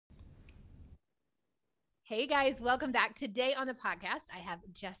Hey guys, welcome back. Today on the podcast, I have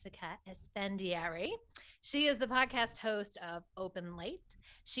Jessica Esfandiary. She is the podcast host of Open Late.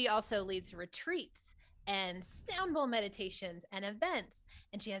 She also leads retreats and sound bowl meditations and events.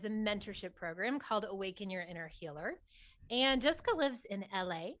 And she has a mentorship program called Awaken Your Inner Healer. And Jessica lives in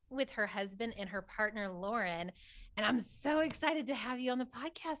LA with her husband and her partner, Lauren. And I'm so excited to have you on the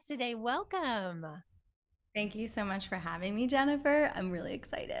podcast today. Welcome. Thank you so much for having me, Jennifer. I'm really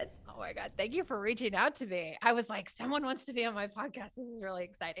excited. Oh my God. Thank you for reaching out to me. I was like, someone wants to be on my podcast. This is really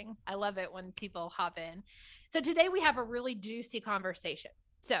exciting. I love it when people hop in. So today we have a really juicy conversation.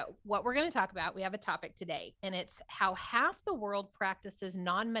 So, what we're going to talk about, we have a topic today, and it's how half the world practices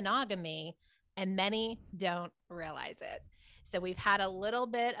non monogamy and many don't realize it. So, we've had a little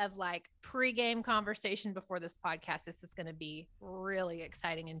bit of like pre-game conversation before this podcast. This is going to be really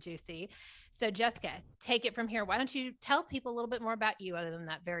exciting and juicy. So, Jessica, take it from here. Why don't you tell people a little bit more about you, other than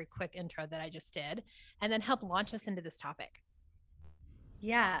that very quick intro that I just did, and then help launch us into this topic?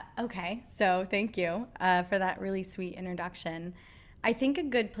 Yeah, okay. So thank you for that really sweet introduction. I think a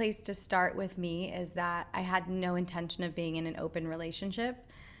good place to start with me is that I had no intention of being in an open relationship.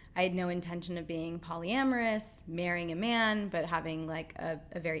 I had no intention of being polyamorous, marrying a man, but having like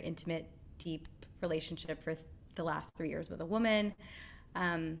a very intimate, deep relationship for the last 3 years with a woman.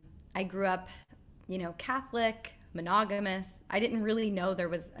 I grew up, Catholic, monogamous. I didn't really know there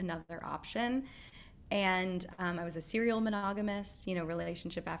was another option. And I was a serial monogamist,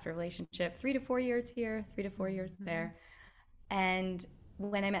 relationship after relationship, 3 to 4 years here, 3 to 4 years Mm-hmm. there. And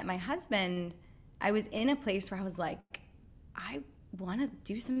when I met my husband, I was in a place where I was like, I want to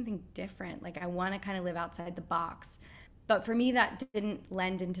do something different. Like, I want to kind of live outside the box. But for me, that didn't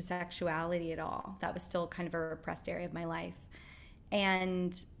lend into sexuality at all. That was still kind of a repressed area of my life.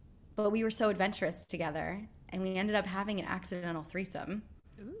 And, but we were so adventurous together, and we ended up having an accidental threesome.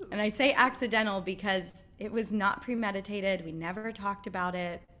 Ooh. And I say accidental because it was not premeditated. We never talked about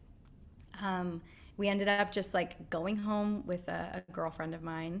it. We ended up just like going home with a girlfriend of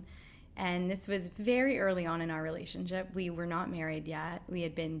mine. And this was very early on in our relationship. We were not married yet. We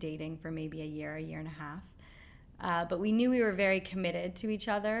had been dating for maybe a year and a half. But we knew we were very committed to each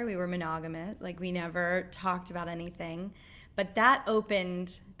other. We were monogamous. Like, we never talked about anything. But that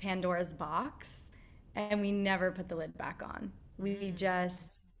opened Pandora's box, and we never put the lid back on. We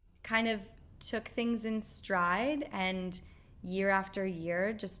just kind of took things in stride, and year after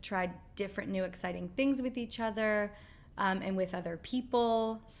year just tried different new exciting things with each other, and with other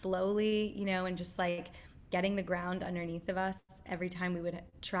people slowly, and just like getting the ground underneath of us every time we would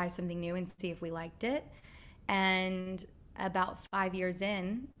try something new and see if we liked it. And about 5 years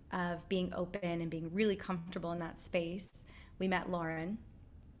in of being open and being really comfortable in that space, we met Lauren,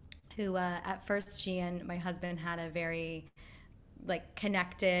 who at first she and my husband had a very like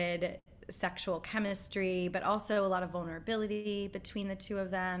connected sexual chemistry, but also a lot of vulnerability between the two of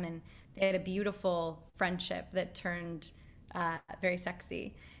them. And they had a beautiful friendship that turned very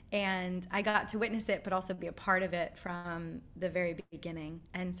sexy. And I got to witness it, but also be a part of it from the very beginning.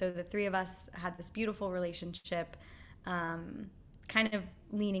 And so the three of us had this beautiful relationship, kind of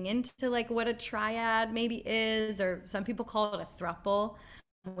leaning into like what a triad maybe is, or some people call it a throuple,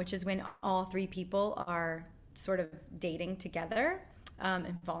 which is when all three people are sort of dating together,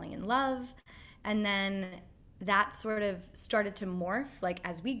 and falling in love. And then that sort of started to morph like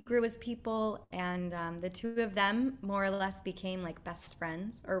as we grew as people, and the two of them more or less became like best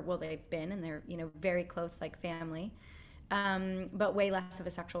friends, or well, they've been, and they're very close, like family, but way less of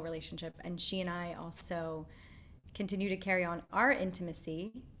a sexual relationship. And she and I also continue to carry on our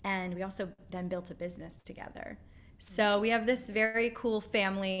intimacy, and we also then built a business together. So we have this very cool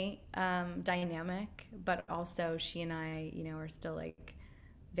family dynamic, but also she and I, are still like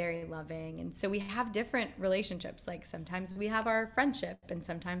very loving. And so we have different relationships. Like, sometimes we have our friendship, and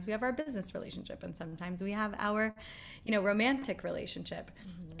sometimes we have our business relationship, and sometimes we have our, romantic relationship.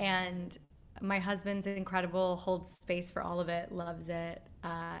 Mm-hmm. And my husband's incredible, holds space for all of it, loves it,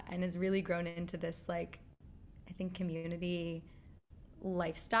 and has really grown into this, like, I think, community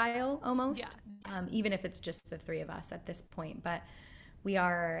lifestyle almost, Yeah. even if it's just the three of us at this point. But we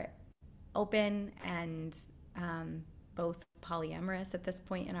are open and both polyamorous at this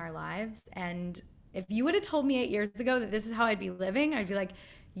point in our lives. And if you would have told me 8 years ago that this is how I'd be living, I'd be like,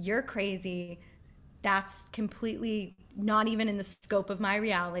 you're crazy. That's completely not even in the scope of my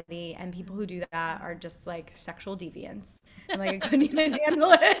reality. And people who do that are just like sexual deviants. And like, I couldn't even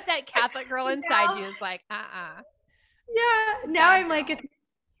handle it. That Catholic girl inside Now, you is like, yeah, now bad I'm like, if girl.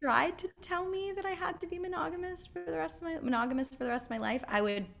 you tried to tell me that I had to be monogamous for the rest of my life, I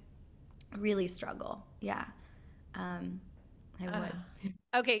would really struggle. Yeah, I Uh, would.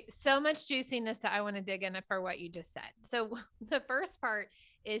 Okay, so much juiciness that I want to dig in for what you just said. So the first part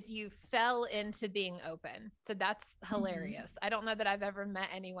is you fell into being open. So that's Mhm. hilarious. I don't know that I've ever met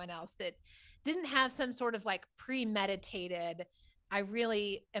anyone else that didn't have some sort of like premeditated, I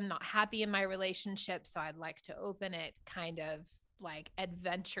really am not happy in my relationship, so I'd like to open it kind of like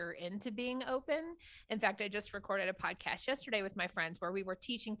adventure into being open. In fact, I just recorded a podcast yesterday with my friends where we were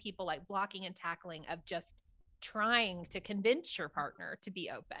teaching people like blocking and tackling of just trying to convince your partner to be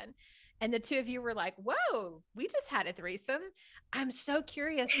open. And the two of you were like, whoa, we just had a threesome. I'm so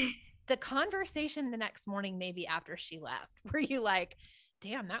curious. The conversation the next morning, maybe after she left, were you like,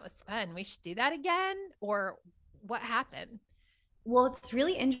 damn, that was fun. We should do that again? Or what happened? Well, it's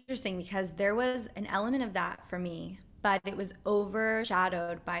really interesting because there was an element of that for me, but it was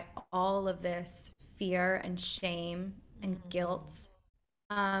overshadowed by all of this fear and shame and Mm-hmm. guilt.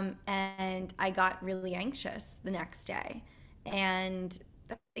 And I got really anxious the next day. And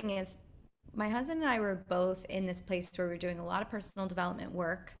the thing is, my husband and I were both in this place where we were doing a lot of personal development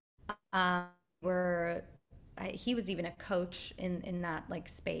work. Um, we're he was even a coach in that like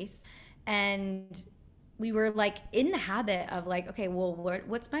space, and we were like in the habit of like, okay, well,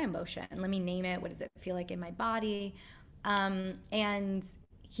 what's my emotion? Let me name it. What does it feel like in my body? And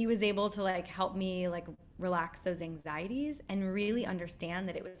he was able to like help me like relax those anxieties and really understand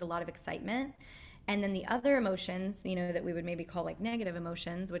that it was a lot of excitement. And then the other emotions, that we would maybe call like negative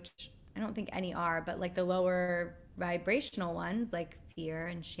emotions, which I don't think any are, but like the lower vibrational ones, like fear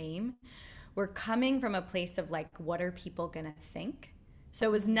and shame, were coming from a place of like, what are people gonna think? So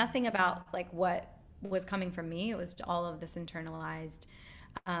it was nothing about like what was coming from me. It was all of this internalized,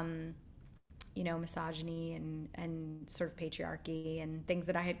 um, misogyny and sort of patriarchy and things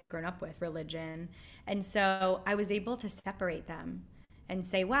that I had grown up with, religion. And so I was able to separate them and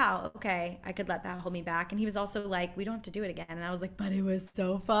say, wow, okay, I could let that hold me back. And he was also like, we don't have to do it again. And I was like, but it was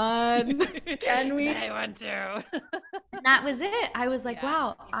so fun. Can But we? I want to. And that was it. I was like, Yeah.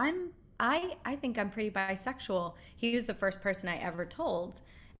 wow, I think I'm pretty bisexual. He was the first person I ever told.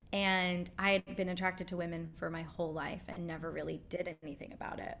 And I had been attracted to women for my whole life and never really did anything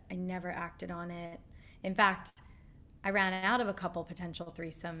about it. I never acted on it. In fact, I ran out of a couple potential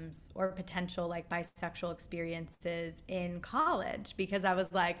threesomes or potential like bisexual experiences in college because I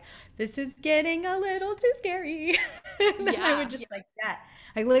was like, this is getting a little too scary. And then I would Yeah. just like that.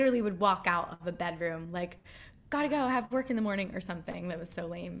 I literally would walk out of a bedroom like, gotta go, have work in the morning or something. That was so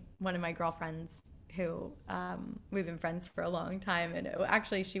lame. One of my girlfriends who we've been friends for a long time, and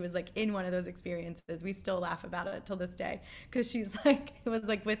actually she was like in one of those experiences. We still laugh about it till this day because she's like, it was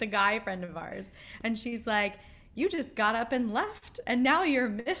like with a guy friend of ours, and she's like, you just got up and left and now you're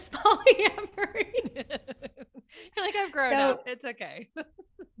Miss Polyamory. You're like, I've grown up. So It's okay.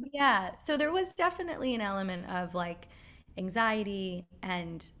 yeah, so there was definitely an element of like anxiety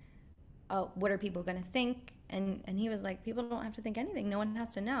and, oh, what are people going to think? And he was like, people don't have to think anything. No one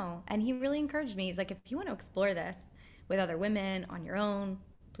has to know. And he really encouraged me. He's like, if you want to explore this with other women on your own,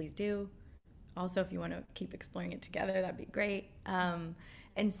 please do. Also, if you want to keep exploring it together, that'd be great.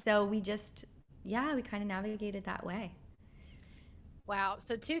 And so we just, yeah, we kind of navigated that way. Wow.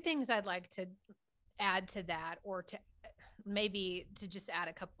 So, two things I'd like to add to that, or to maybe to just add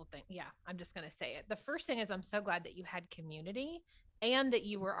a couple things. Yeah, I'm just going to say it. The first thing is I'm so glad that you had community and that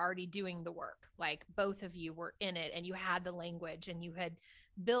you were already doing the work. Like both of you were in it and you had the language and you had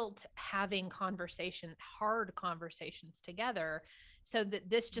built having hard conversations together so that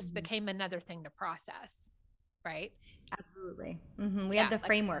this just Mhm. became another thing to process. Right. Absolutely. We had Yeah. the Like,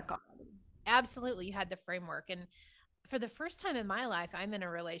 framework already. absolutely. You had the framework. And for the first time in my life, I'm in a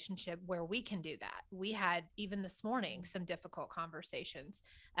relationship where we can do that. We had, even this morning, some difficult conversations.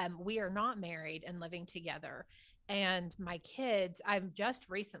 We are not married and living together. And my kids, I'm just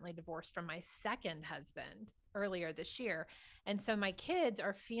recently divorced from my second husband earlier this year. And so my kids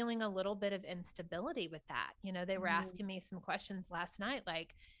are feeling a little bit of instability with that. They were Mhm. asking me some questions last night,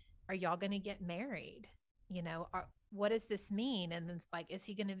 like, are y'all going to get married? What does this mean? And it's like, is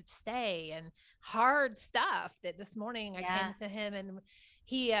he going to stay? And hard stuff that this morning I Yeah. came to him, and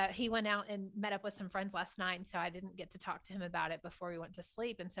he went out and met up with some friends last night, and so I didn't get to talk to him about it before we went to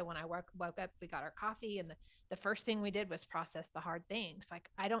sleep. And so when I woke up, we got our coffee, and the first thing we did was process the hard things. Like,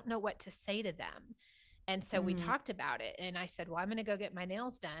 I don't know what to say to them. And so we Mhm. talked about it, and I said, well, I'm going to go get my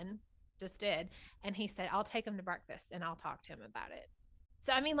nails done. Just did. And he said, I'll take him to breakfast and I'll talk to him about it.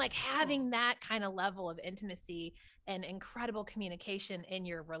 So, I mean, like, Oh. having that kind of level of intimacy and incredible communication in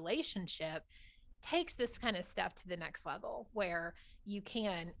your relationship takes this kind of stuff to the next level where you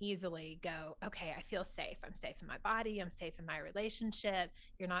can easily go, okay, I feel safe. I'm safe in my body. I'm safe in my relationship.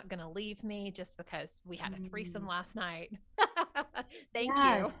 You're not going to leave me just because we had a threesome Mm. last night. Thank you.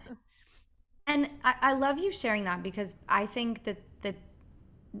 Yes. And I love you sharing that because I think that the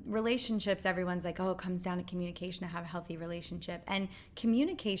relationships, everyone's like, oh, it comes down to communication to have a healthy relationship. And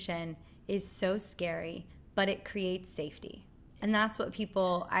communication is so scary, but it creates safety. And that's what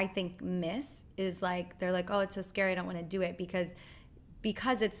people, I think, miss is like, they're like, oh, it's so scary. I don't want to do it because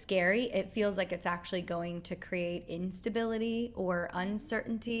it's scary, it feels like it's actually going to create instability or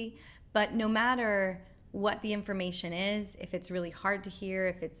uncertainty. But no matter what the information is, if it's really hard to hear,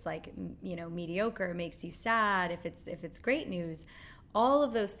 if it's like, mediocre, makes you sad, if it's great news, all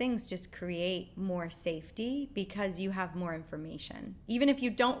of those things just create more safety because you have more information. Even if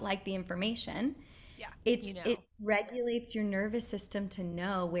you don't like the information, Yeah. it regulates your nervous system to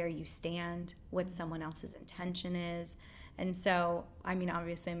know where you stand, what someone else's intention is. And so, I mean,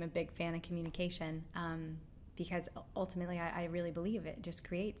 obviously, I'm a big fan of communication because ultimately, I really believe it just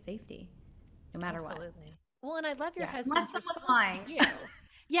creates safety, no matter what. Absolutely. Well, and I love your Yeah, unless husband's someone's response to lying. you.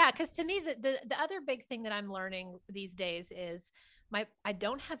 Yeah, because to me, the other big thing that I'm learning these days is I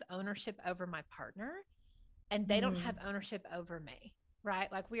don't have ownership over my partner, and they don't have Mm, ownership over me.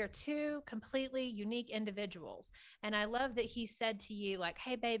 Right. Like we are two completely unique individuals. And I love that he said to you, like,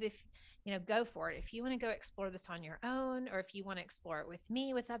 hey, babe, if go for it. If you want to go explore this on your own, or if you want to explore it with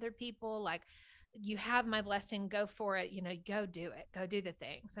me, with other people, like you have my blessing, go for it, go do it, go do the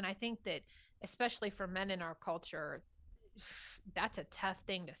things. And I think that, especially for men in our culture, that's a tough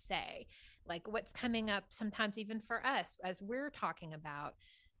thing to say. Like what's coming up sometimes, even for us, as we're talking about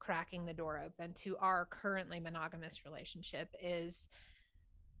cracking the door open to our currently monogamous relationship, is,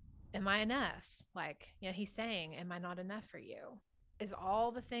 am I enough? Like, he's saying, am I not enough for you? Is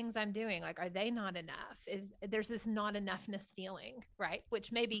all the things I'm doing, like, are they not enough? Is there's this not enoughness feeling, right?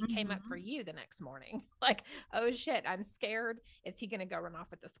 Which maybe came up for mhm. you the next morning. Like, oh shit, I'm scared. Is he going to go run off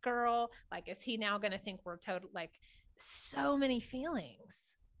with this girl? Like, is he now going to think we're total, like, so many feelings.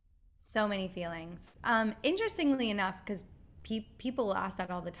 So many feelings. Interestingly enough, because people will ask that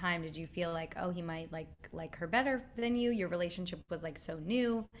all the time. Did you feel like, oh, he might like her better than you? Your relationship was like so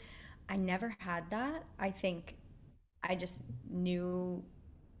new. I never had that. I think I just knew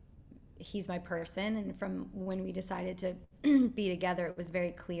he's my person, and from when we decided to be together, it was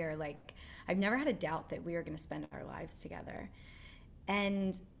very clear. Like I've never had a doubt that we were going to spend our lives together.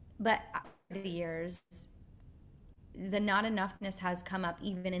 And but the years, the not enoughness has come up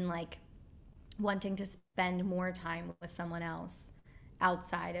even in like wanting to spend more time with someone else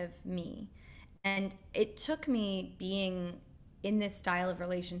outside of me. And it took me being in this style of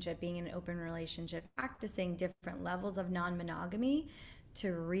relationship, being in an open relationship, practicing different levels of non monogamy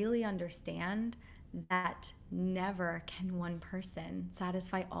to really understand that never can one person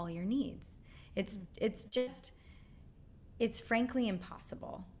satisfy all your needs. It's just it's frankly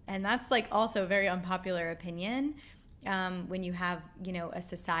impossible. And that's like also a very unpopular opinion when you have, a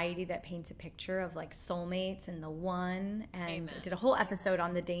society that paints a picture of like soulmates and the one, and I Amen. did a whole episode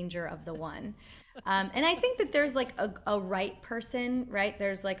on the danger of the one. And I think that there's like a right person, right?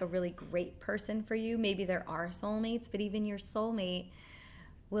 There's like a really great person for you. Maybe there are soulmates, but even your soulmate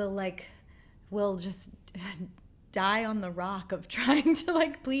will like, will just die on the rock of trying to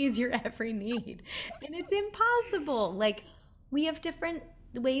like please your every need. And it's impossible. Like we have different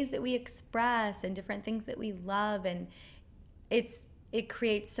ways that we express and different things that we love, and it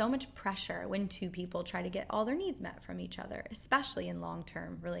creates so much pressure when two people try to get all their needs met from each other, especially in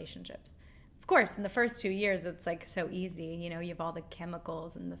long-term relationships. Of course, in the first 2 years, it's like so easy. You have all the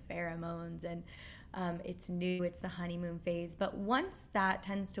chemicals and the pheromones, and it's new, it's the honeymoon phase. But once that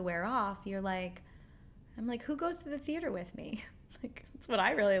tends to wear off, I'm like, who goes to the theater with me? Like, that's what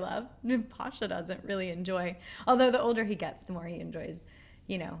I really love. Pasha doesn't really enjoy, although the older he gets, the more he enjoys,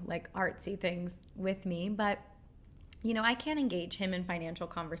 like artsy things with me. But, I can't engage him in financial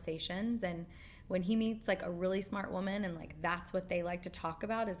conversations. And when he meets like a really smart woman and like that's what they like to talk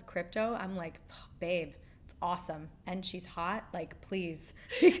about is crypto, I'm like, oh, babe, it's awesome. And she's hot, like, please.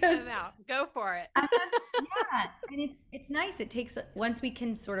 I'm Because out. Go for it. yeah, and it's nice. It takes once we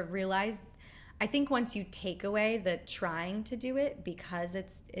can sort of realize. I think once you take away the trying to do it because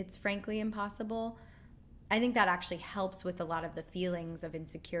it's frankly impossible, I think that actually helps with a lot of the feelings of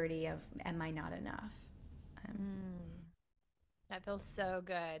insecurity of am I not enough? Um, Mm. That feels so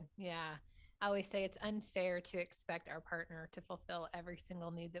good. Yeah. I always say it's unfair to expect our partner to fulfill every single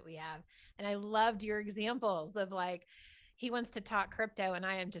need that we have. And I loved your examples of like, he wants to talk crypto and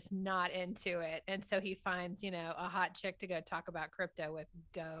I am just not into it. And so he finds, a hot chick to go talk about crypto with.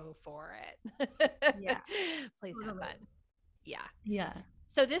 Go for it. yeah, Please have totally. fun. Yeah. Yeah.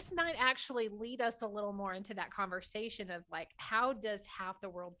 So this might actually lead us a little more into that conversation of like, how does half the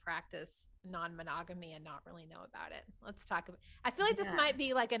world practice non-monogamy and not really know about it. Let's talk about, I feel like this Yeah, might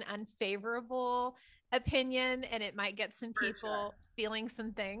be like an unfavorable opinion and it might get some for sure. people feeling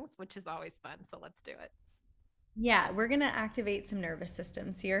some things, which is always fun. So let's do it. Yeah, we're gonna activate some nervous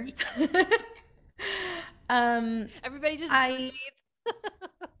systems here. um, Everybody just I breathe.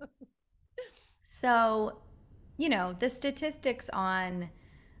 so the statistics on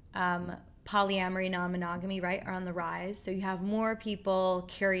um, polyamory, non-monogamy, right, are on the rise. So you have more people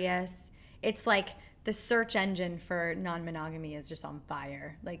curious. It's like the search engine for non-monogamy is just on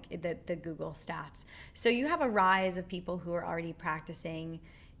fire, like the Google stats. So you have a rise of people who are already practicing,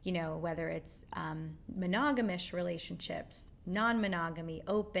 whether it's monogamish relationships, non-monogamy,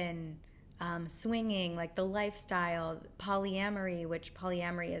 open, swinging, like the lifestyle, polyamory, which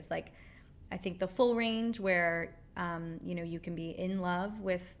polyamory is like, I think the full range where you can be in love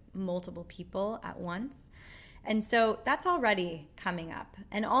with multiple people at once. And so that's already coming up.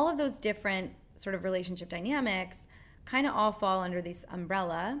 And all of those different sort of relationship dynamics kind of all fall under this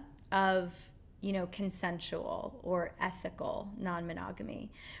umbrella of, consensual or ethical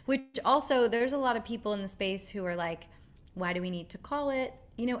non-monogamy, which also there's a lot of people in the space who are like, why do we need to call it,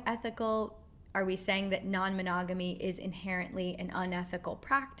 ethical? Are we saying that non-monogamy is inherently an unethical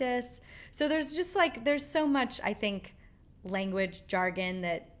practice? So there's just like, there's so much, I think, language jargon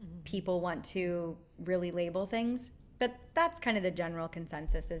that people want to really label things. But that's kind of the general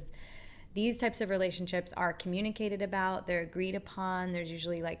consensus is these types of relationships are communicated about, they're agreed upon. There's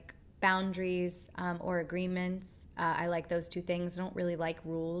usually like boundaries or agreements. I like those two things. I don't really like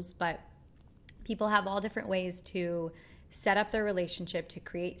rules, but people have all different ways to set up their relationship to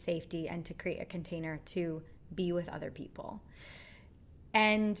create safety and to create a container to be with other people.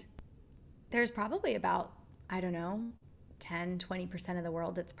 And there's probably about, I don't know, 10-20% of the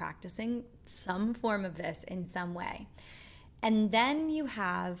world that's practicing some form of this in some way. And then you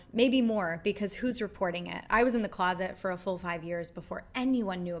have maybe more, because who's reporting it? I was in the closet for a full 5 years before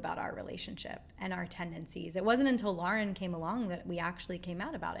anyone knew about our relationship and our tendencies. It wasn't until Lauren came along that we actually came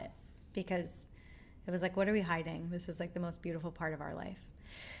out about it, because it was like, what are we hiding? This is like the most beautiful part of our life.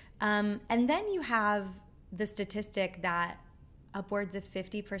 And then you have the statistic that upwards of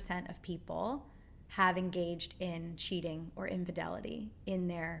 50% of people have engaged in cheating or infidelity in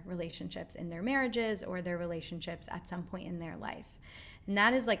their relationships, in their marriages or their relationships at some point in their life. And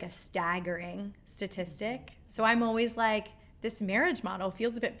that is like a staggering statistic. So I'm always like, this marriage model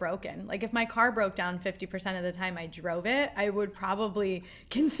feels a bit broken. Like if my car broke down 50% of the time I drove it, I would probably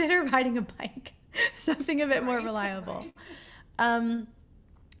consider riding a bike, something a bit more reliable.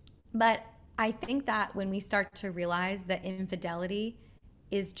 But I think that when we start to realize that infidelity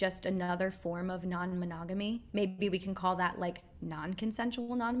is just another form of non-monogamy, maybe we can call that like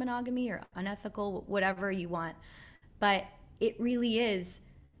non-consensual non-monogamy or unethical, whatever you want. But it really is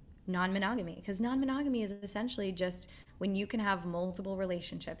non-monogamy, because non-monogamy is essentially just when you can have multiple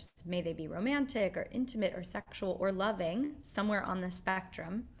relationships, may they be romantic or intimate or sexual or loving, somewhere on the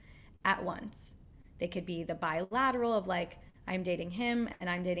spectrum at once. They could be the bilateral of like, I'm dating him and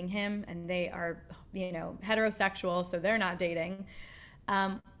I'm dating him and they are, heterosexual, so they're not dating.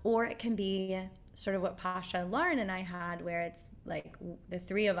 Or it can be sort of what Pasha, Lauren, and I had, where it's like the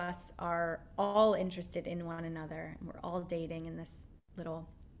three of us are all interested in one another and we're all dating in this little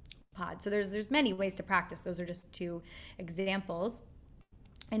pod. So there's many ways to practice. Those are just two examples.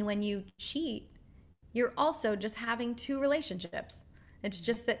 And when you cheat, you're also just having two relationships. It's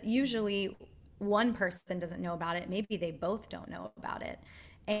just that usually one person doesn't know about it. Maybe they both don't know about it.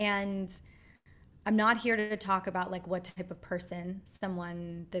 And I'm not here to talk about like what type of person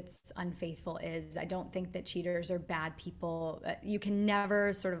someone that's unfaithful is. I don't think that cheaters are bad people. You can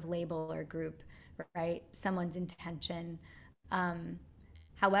never sort of label or group, right, someone's intention.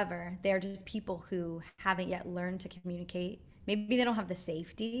 However, they're just people who haven't yet learned to communicate. Maybe they don't have the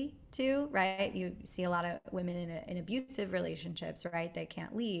safety to, right? You see a lot of women in abusive relationships, right? They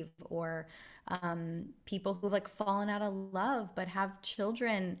can't leave, or people who've like fallen out of love but have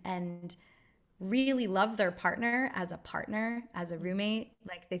children and really love their partner, as a roommate.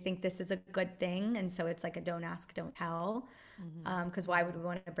 Like they think this is a good thing. And so it's like a don't ask, don't tell. Because why would we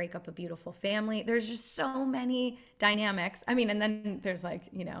want to break up a beautiful family? There's just so many dynamics. I mean, and then there's like,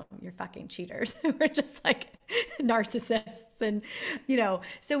 you're fucking cheaters who are just like narcissists. And,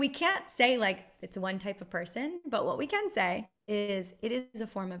 so we can't say like it's one type of person, but what we can say is it is a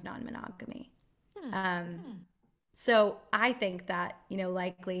form of non-monogamy. So I think that,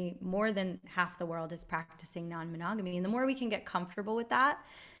 likely more than half the world is practicing non-monogamy. And the more we can get comfortable with that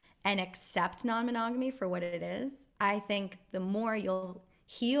and accept non-monogamy for what it is, I think the more you'll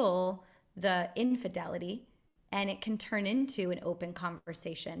heal the infidelity And it can turn into an open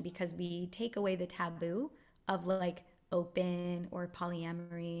conversation because we take away the taboo of like open or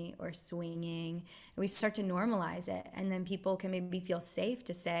polyamory or swinging, and we start to normalize it. And then people can maybe feel safe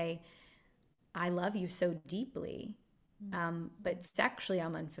to say, I love you so deeply, but sexually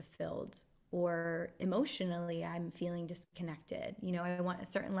I'm unfulfilled, or emotionally I'm feeling disconnected. I want a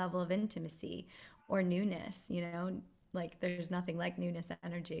certain level of intimacy or newness, like there's nothing like newness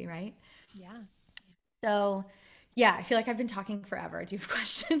energy, right? Yeah. So, yeah, I feel like I've been talking forever. Do you have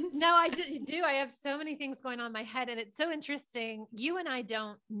questions? No, I do. I have so many things going on in my head, and it's so interesting. You and I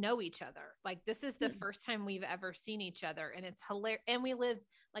don't know each other. Like, this is the first time we've ever seen each other, and it's hilarious. And we live,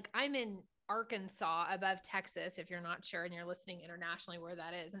 like, I'm in Arkansas above Texas, if you're not sure and you're listening internationally where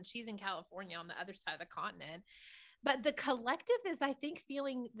that is. And she's in California on the other side of the continent. But the collective is, I think,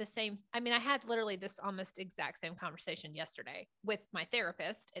 feeling the same. I mean, I had literally this almost exact same conversation yesterday with my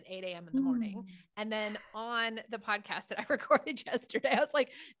therapist at 8 a.m. in the morning. And then on the podcast that I recorded yesterday, I was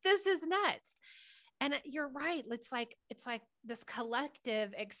like, this is nuts. And you're right. It's like this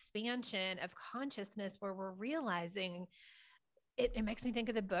collective expansion of consciousness where we're realizing it makes me think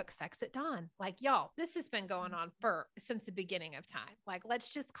of the book Sex at Dawn. Like, y'all, this has been going on since the beginning of time. Like, let's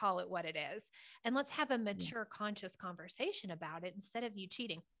just call it what it is. And let's have a mature, conscious conversation about it instead of you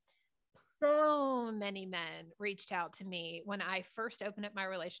cheating. So many men reached out to me when I first opened up my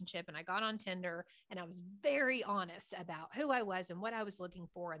relationship, and I got on Tinder, and I was very honest about who I was and what I was looking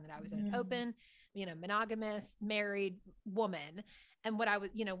for, and that I was an open, monogamous, married woman. And what I was,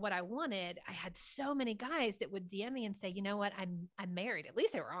 what I wanted. I had so many guys that would DM me and say, you know what, I'm married. At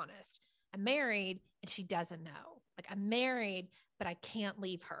least they were honest. I'm married and she doesn't know. Like, I'm married, but I can't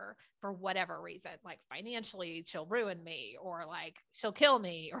leave her for whatever reason. Like, financially, she'll ruin me, or like she'll kill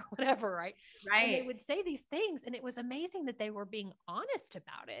me, or whatever. Right. And they would say these things. And it was amazing that they were being honest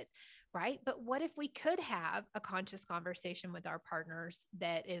about it. Right. But what if we could have a conscious conversation with our partners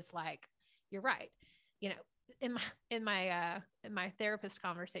that is like, you're right. In my therapist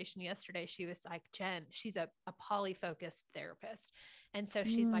conversation yesterday, she was like, Jen, she's a poly-focused therapist. And so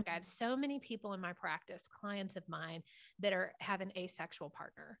she's like, I have so many people in my practice, clients of mine, that have an asexual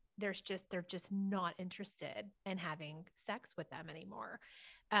partner. They're just not interested in having sex with them anymore.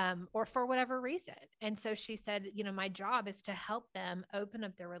 Or for whatever reason. And so she said, my job is to help them open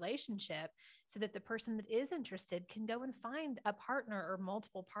up their relationship so that the person that is interested can go and find a partner or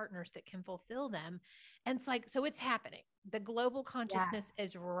multiple partners that can fulfill them. And it's like, so it's happening. The global consciousness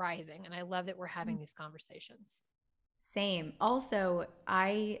is rising. And I love that we're having these conversations. Same. Also,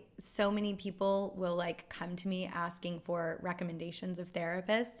 so many people will like come to me asking for recommendations of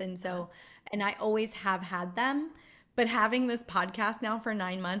therapists. And I always have had them. But having this podcast now for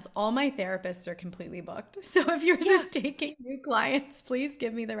 9 months, all my therapists are completely booked. So if you're just taking new clients, please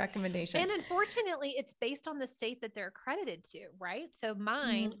give me the recommendation. And unfortunately, it's based on the state that they're accredited to, right? So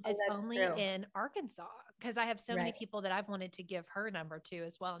mine is only in Arkansas, because I have so many people that I've wanted to give her number to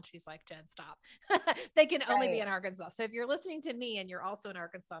as well. And she's like, Jen, stop. They can only be in Arkansas. So if you're listening to me and you're also in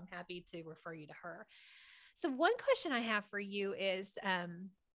Arkansas, I'm happy to refer you to her. So one question I have for you is,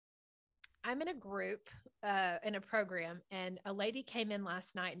 I'm in a group, in a program, and a lady came in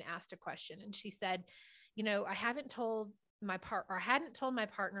last night and asked a question. And she said, I hadn't told my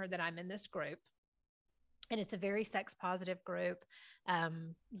partner that I'm in this group. And it's a very sex positive group.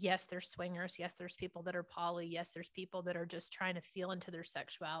 Yes, there's swingers. Yes, there's people that are poly. Yes, there's people that are just trying to feel into their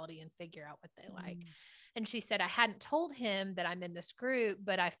sexuality and figure out what they like. And she said, I hadn't told him that I'm in this group,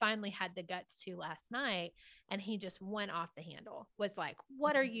 but I finally had the guts to last night. And he just went off the handle, was like,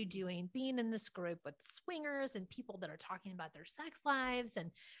 what are you doing being in this group with swingers and people that are talking about their sex lives?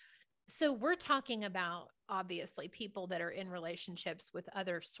 And so we're talking about, obviously, people that are in relationships with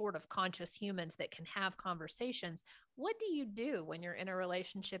other sort of conscious humans that can have conversations. What do you do when you're in a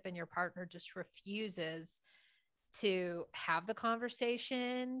relationship and your partner just refuses to have the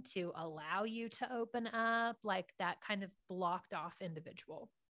conversation, to allow you to open up, like that kind of blocked off individual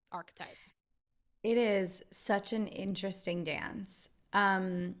archetype? It is such an interesting dance.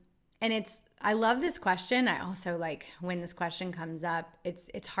 I love this question. I also like when this question comes up,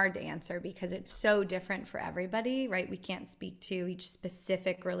 it's hard to answer because it's so different for everybody, right? We can't speak to each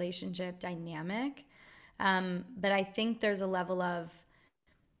specific relationship dynamic. But I think there's a level of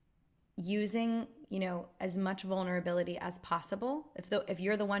using, as much vulnerability as possible. If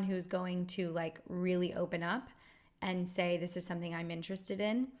you're the one who's going to like really open up and say, this is something I'm interested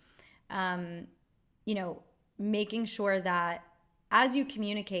in, making sure that as you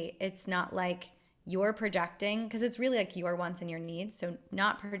communicate, it's not like you're projecting, because it's really like your wants and your needs. So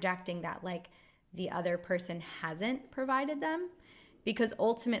not projecting that like the other person hasn't provided them, because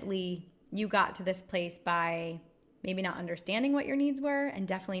ultimately you got to this place by maybe not understanding what your needs were and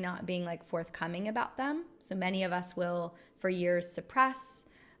definitely not being like forthcoming about them. So many of us will for years suppress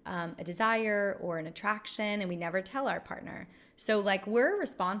a desire or an attraction, and we never tell our partner. So like we're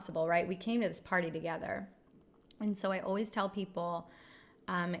responsible, right? We came to this party together. And so I always tell people,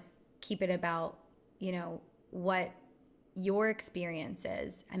 keep it about, what your experience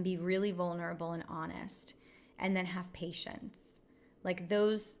is and be really vulnerable and honest, and then have patience. Like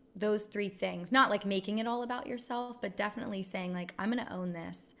those three things, not like making it all about yourself, but definitely saying like, I'm going to own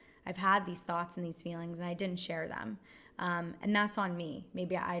this. I've had these thoughts and these feelings and I didn't share them. And that's on me.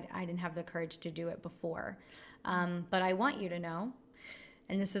 Maybe I didn't have the courage to do it before. But I want you to know,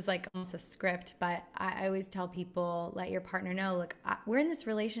 and this is like almost a script, but I always tell people, let your partner know, like, we're in this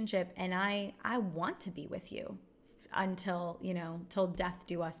relationship and I want to be with you until, till death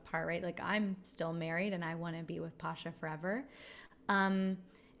do us part, right? Like I'm still married and I want to be with Pasha forever. And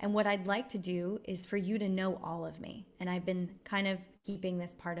what I'd like to do is for you to know all of me. And I've been kind of keeping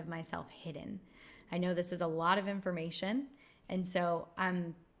this part of myself hidden. I know this is a lot of information. And so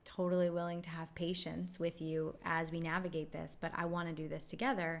I'm totally willing to have patience with you as we navigate this, but I want to do this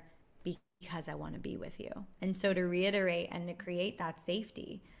together because I want to be with you. And so to reiterate and to create that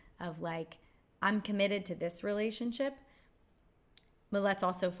safety of like, I'm committed to this relationship, but let's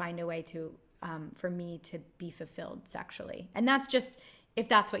also find a way to, for me to be fulfilled sexually. And that's just, if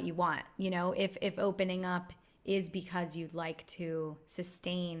that's what you want, if opening up is because you'd like to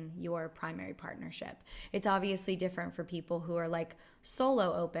sustain your primary partnership. It's obviously different for people who are like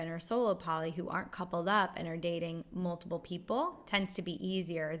solo open or solo poly, who aren't coupled up and are dating multiple people. Tends to be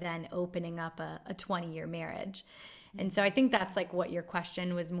easier than opening up a 20-year marriage. And so I think that's like what your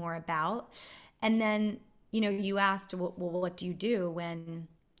question was more about. And then, you asked, well, what do you do when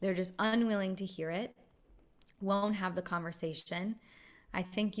they're just unwilling to hear it, won't have the conversation? I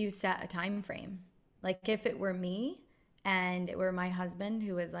think you set a time frame. Like if it were me and it were my husband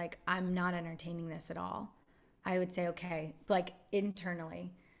who was like, I'm not entertaining this at all, I would say, okay, like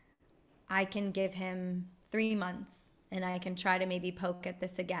internally, I can give him 3 months and I can try to maybe poke at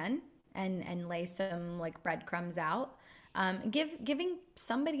this again and lay some like breadcrumbs out. Giving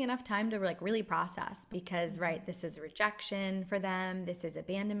somebody enough time to like really process, because right, this is rejection for them. This is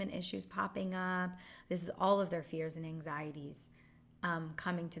abandonment issues popping up. This is all of their fears and anxieties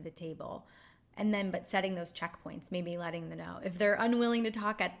coming to the table. And then, but setting those checkpoints, maybe letting them know. If they're unwilling to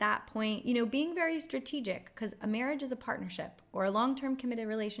talk at that point, being very strategic, because a marriage is a partnership, or a long-term committed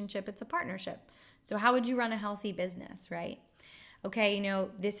relationship, it's a partnership. So how would you run a healthy business, right? Okay,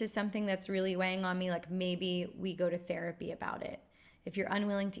 this is something that's really weighing on me, like maybe we go to therapy about it. If you're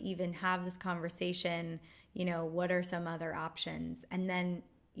unwilling to even have this conversation, what are some other options? And then,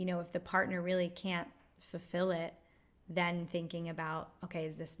 if the partner really can't fulfill it, then thinking about, okay,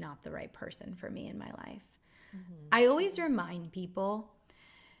 is this not the right person for me in my life? Mm-hmm. I always remind people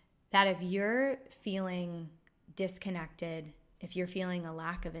that if you're feeling disconnected, if you're feeling a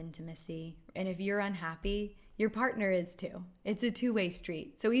lack of intimacy, and if you're unhappy, your partner is too. It's a two-way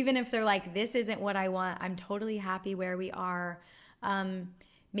street. So even if they're like, this isn't what I want, I'm totally happy where we are,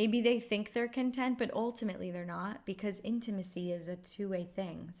 maybe they think they're content, but ultimately they're not, because intimacy is a two-way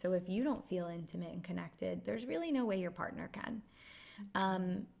thing. So if you don't feel intimate and connected, there's really no way your partner can.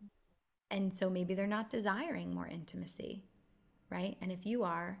 And so maybe they're not desiring more intimacy, right? And if you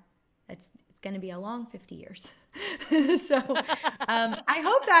are, it's going to be a long 50 years. So I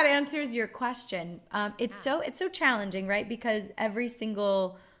hope that answers your question. It's so challenging, right? Because every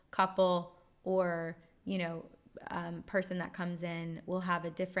single couple or, person that comes in will have a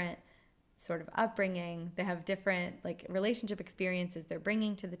different sort of upbringing. They have different like relationship experiences they're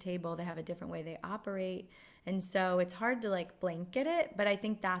bringing to the table. They have a different way they operate. And so it's hard to like blanket it, but I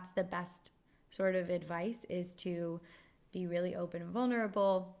think that's the best sort of advice, is to be really open and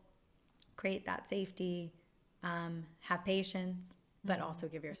vulnerable, create that safety, have patience, but also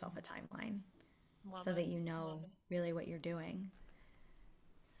give yourself a timeline so that you know really what you're doing.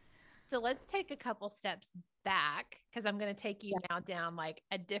 So let's take a couple steps back, because I'm going to take you now down like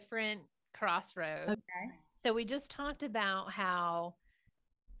a different crossroad. Okay. So we just talked about how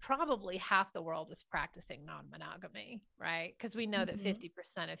probably half the world is practicing non-monogamy, right? Because we know that 50%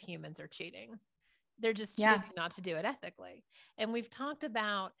 of humans are cheating. They're just choosing not to do it ethically. And we've talked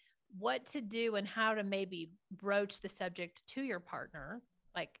about what to do and how to maybe broach the subject to your partner,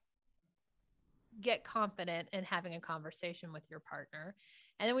 like get confident in having a conversation with your partner.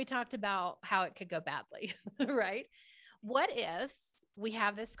 And then we talked about how it could go badly, right? What if we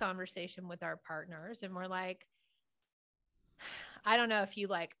have this conversation with our partners and we're like, I don't know if you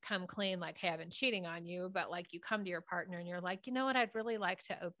like come clean, like, hey, I've been cheating on you, but like you come to your partner and you're like, you know what, I'd really like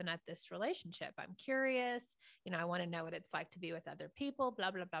to open up this relationship. I'm curious. I want to know what it's like to be with other people,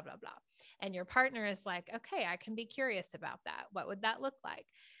 blah, blah, blah, blah, blah. And your partner is like, okay, I can be curious about that. What would that look like?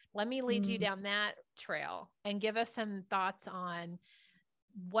 Let me lead you Mm. down that trail and give us some thoughts on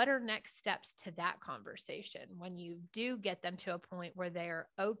what are next steps to that conversation when you do get them to a point where they're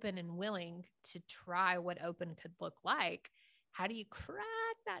open and willing to try what open could look like. How do you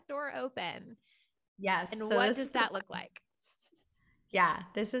crack that door open? Yes. And So what this does is the that look like? Yeah,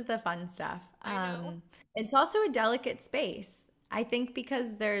 this is the fun stuff. I know. It's also a delicate space. I think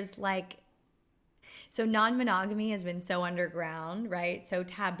because there's like, so non-monogamy has been so underground, right? So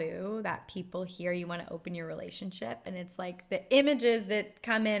taboo that people hear you want to open your relationship. And it's like the images that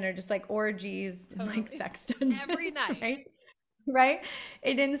come in are just like orgies, and like Totally. sex dungeons, Every night. right? Right?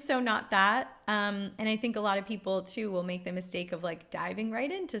 It is so not that. And I think a lot of people too will make the mistake of like diving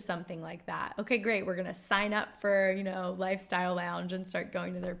right into something like that. Okay, great. We're going to sign up for, lifestyle lounge and start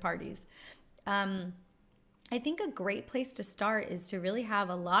going to their parties. Um, I think a great place to start is to really have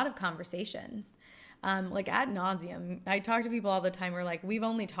a lot of conversations. Like ad nauseum. I talk to people all the time. We're like, we've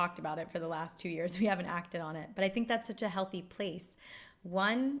only talked about it for the last 2 years. We haven't acted on it. But I think that's such a healthy place.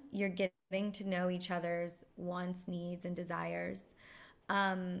 One, you're getting to know each other's wants, needs, and desires.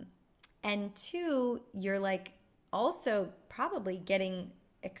 Um, and two, you're like also probably getting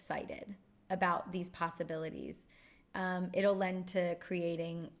excited about these possibilities. It'll lend to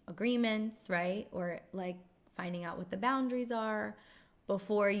creating agreements, right? Or like finding out what the boundaries are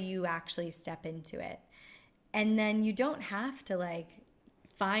before you actually step into it. And then you don't have to like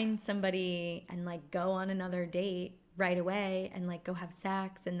find somebody and like go on another date right away and like go have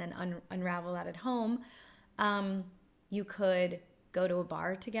sex and then unravel that at home. You could go to a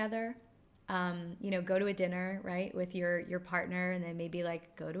bar together, go to a dinner, right, with your partner, and then maybe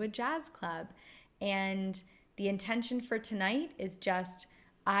like go to a jazz club. And the intention for tonight is just,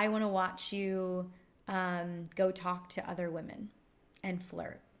 I want to watch you go talk to other women and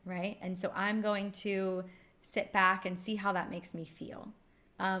flirt, right? And so I'm going to sit back and see how that makes me feel,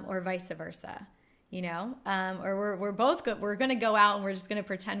 or vice versa, or we're both good. We're going to go out and we're just going to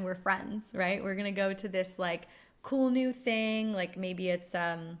pretend we're friends, right? We're going to go to this like cool new thing. Like maybe it's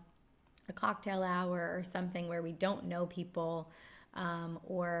a cocktail hour or something where we don't know people,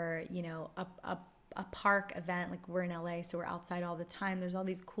 or, a park event. Like we're in LA, so we're outside all the time. There's all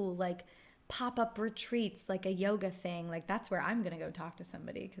these cool, like pop-up retreats, like a yoga thing. Like that's where I'm going to go talk to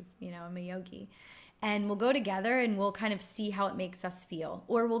somebody because, I'm a yogi. And we'll go together and we'll kind of see how it makes us feel.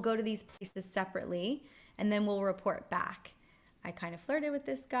 Or we'll go to these places separately and then we'll report back. I kind of flirted with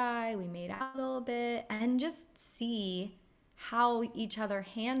this guy, we made out a little bit, and just see how each other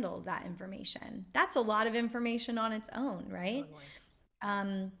handles that information. That's a lot of information on its own, right?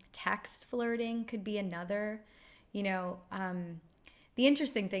 Text flirting could be another. The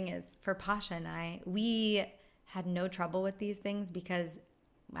interesting thing is for Pasha and I, we had no trouble with these things because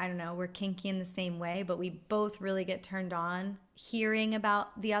I don't know, we're kinky in the same way, but we both really get turned on hearing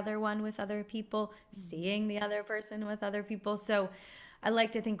about the other one with other people, seeing the other person with other people. So I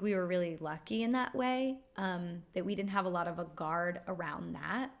like to think we were really lucky in that way, that we didn't have a lot of a guard around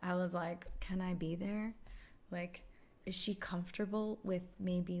that. I was like, can I be there? Like, is she comfortable with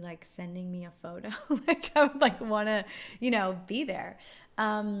maybe like sending me a photo? Like I would like want to, be there.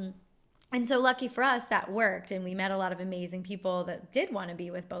 And so lucky for us, that worked. And we met a lot of amazing people that did want to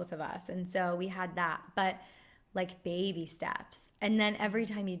be with both of us. And so we had that, but like baby steps. And then every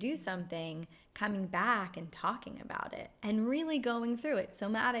time you do something, coming back and talking about it and really going through it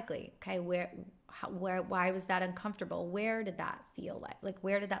somatically. Okay, why was that uncomfortable? Where did that feel like? Like,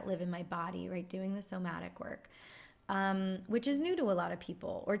 where did that live in my body, right? Doing the somatic work, which is new to a lot of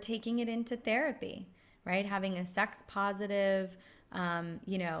people, or taking it into therapy, right? Having a sex positive,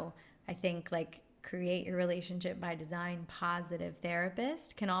 I think like create your relationship by design positive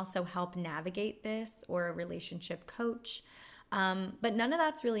therapist can also help navigate this, or a relationship coach. But none of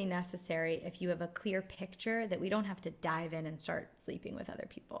that's really necessary if you have a clear picture that we don't have to dive in and start sleeping with other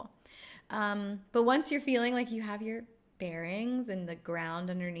people. But once you're feeling like you have your bearings and the ground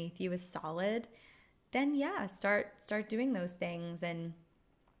underneath you is solid, then yeah, start doing those things. And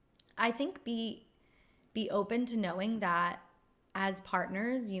I think be open to knowing that as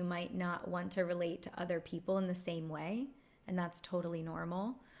partners, you might not want to relate to other people in the same way, and that's totally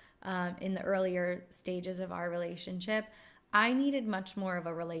normal. In the earlier stages of our relationship, I needed much more of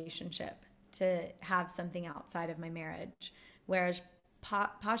a relationship to have something outside of my marriage, whereas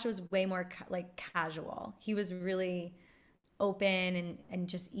Pasha was way more like casual. He was really open and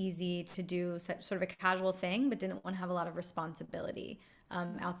just easy to do, sort of a casual thing, but didn't want to have a lot of responsibility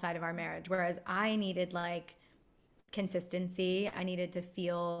outside of our marriage. Whereas I needed like consistency. I needed to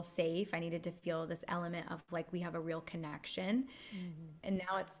feel safe. I needed to feel this element of like we have a real connection. And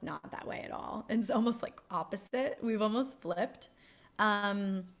now it's not that way at all. It's almost like opposite. We've almost flipped.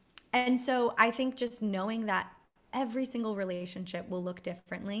 And so I think just knowing that every single relationship will look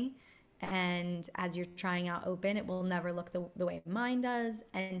differently. And as you're trying out open, it will never look the way mine does.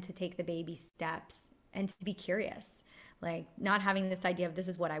 And to take the baby steps and to be curious, like not having this idea of this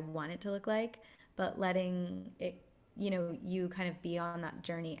is what I want it to look like, but letting it, you kind of be on that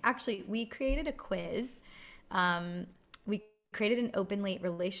journey. Actually, we created a quiz. We created an open late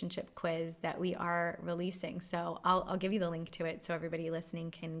relationship quiz that we are releasing. So I'll give you the link to it so everybody listening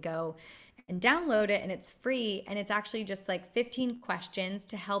can go and download it, and it's free, and it's actually just like 15 questions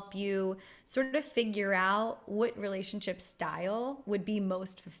to help you sort of figure out what relationship style would be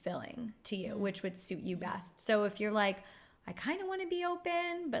most fulfilling to you, which would suit you best. So if you're like, I kind of want to be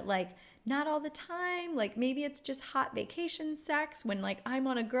open, but like not all the time, like maybe it's just hot vacation sex when like I'm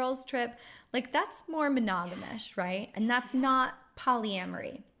on a girls trip, like that's more monogamous, right? And that's not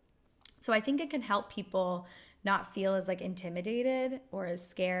polyamory. So I think it can help people not feel as like intimidated or as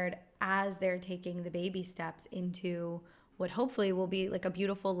scared as they're taking the baby steps into what hopefully will be like a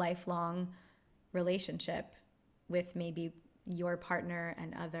beautiful lifelong relationship with maybe your partner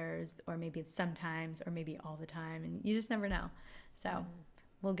and others, or maybe sometimes, or maybe all the time, and you just never know. So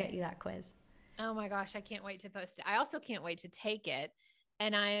we'll get you that quiz. Oh my gosh, I can't wait to post it. I also can't wait to take it.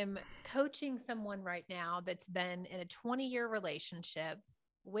 And I am coaching someone right now that's been in a 20-year relationship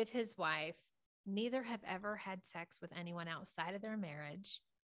with his wife. Neither have ever had sex with anyone outside of their marriage.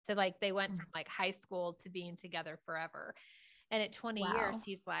 So like they went from like high school to being together forever. And at 20 years,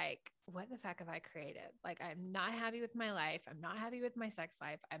 he's like, what the fuck have I created? Like, I'm not happy with my life. I'm not happy with my sex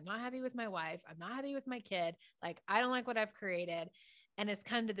life. I'm not happy with my wife. I'm not happy with my kid. Like, I don't like what I've created. And has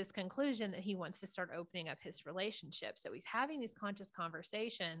come to this conclusion that he wants to start opening up his relationship. So he's having these conscious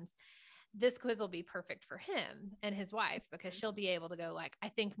conversations. This quiz will be perfect for him and his wife, because she'll be able to go like, I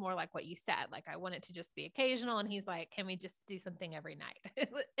think more like what you said, like I want it to just be occasional. And he's like, can we just do something every night?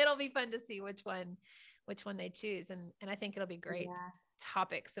 It'll be fun to see which one they choose. And I think it'll be great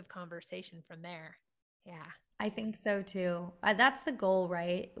topics of conversation from there. Yeah. I think so too. That's the goal,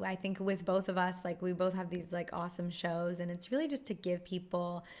 right? I think with both of us, like we both have these like awesome shows, and it's really just to give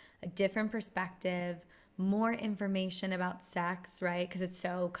people a different perspective, more information about sex, right? Because it's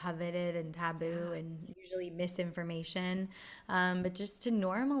so coveted and taboo and usually misinformation. But just to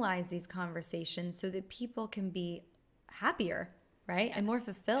normalize these conversations so that people can be happier, right? And more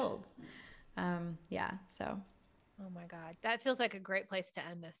fulfilled. So. Oh my God. That feels like a great place to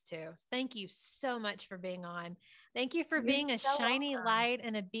end this too. Thank you so much for being on. Thank you for You're being a so shiny welcome. light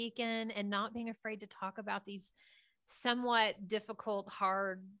and a beacon, and not being afraid to talk about these somewhat difficult,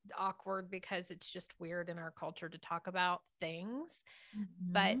 hard, awkward, because it's just weird in our culture to talk about things.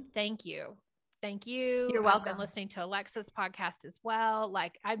 But thank you. Thank you. You're I've been welcome. listening to Alexa's podcast as well.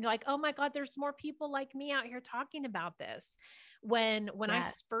 Like, I'm like, oh my God, there's more people like me out here talking about this. When I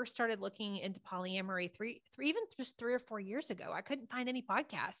first started looking into polyamory even just 3 or 4 years ago, I couldn't find any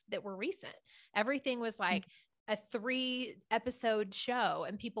podcasts that were recent. Everything was like a 3-episode show,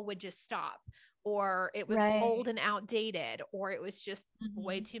 and people would just stop, or it was old and outdated, or it was just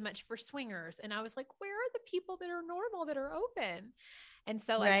way too much for swingers. And I was like, where are the people that are normal, that are open? And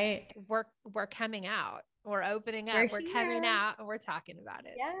so like we're coming out, we're opening up, we're coming out, and we're talking about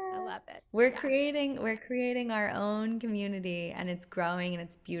it. Yeah. I love it. We're creating our own community, and it's growing and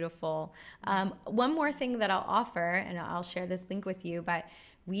it's beautiful. One more thing that I'll offer, and I'll share this link with you, but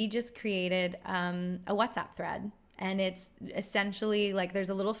we just created a WhatsApp thread. And it's essentially like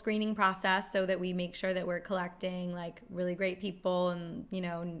there's a little screening process so that we make sure that we're collecting like really great people, and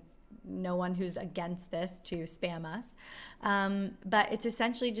no one who's against this to spam us. But it's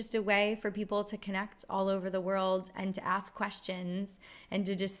essentially just a way for people to connect all over the world and to ask questions and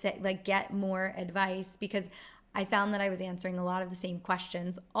to just get more advice, because I found that I was answering a lot of the same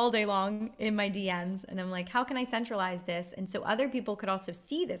questions all day long in my DMs. And I'm like, how can I centralize this? And so other people could also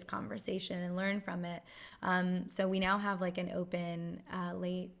see this conversation and learn from it. So we now have like an open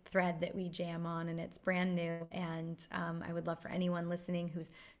late thread that we jam on, and it's brand new. And I would love for anyone listening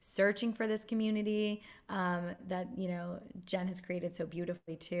who's searching for this community that, Jen has created so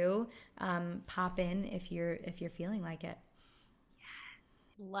beautifully too. Pop in if you're feeling like it.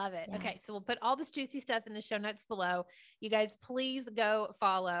 Love it. Yeah. Okay. So we'll put all this juicy stuff in the show notes below. You guys, please go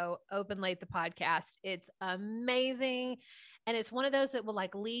follow Open Late the podcast. It's amazing. And it's one of those that will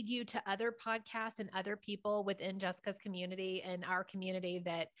like lead you to other podcasts and other people within Jessica's community and our community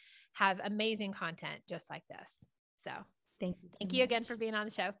that have amazing content just like this. So Thank you. thank you again for being on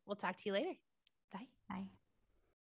the show. We'll talk to you later. Bye. Bye.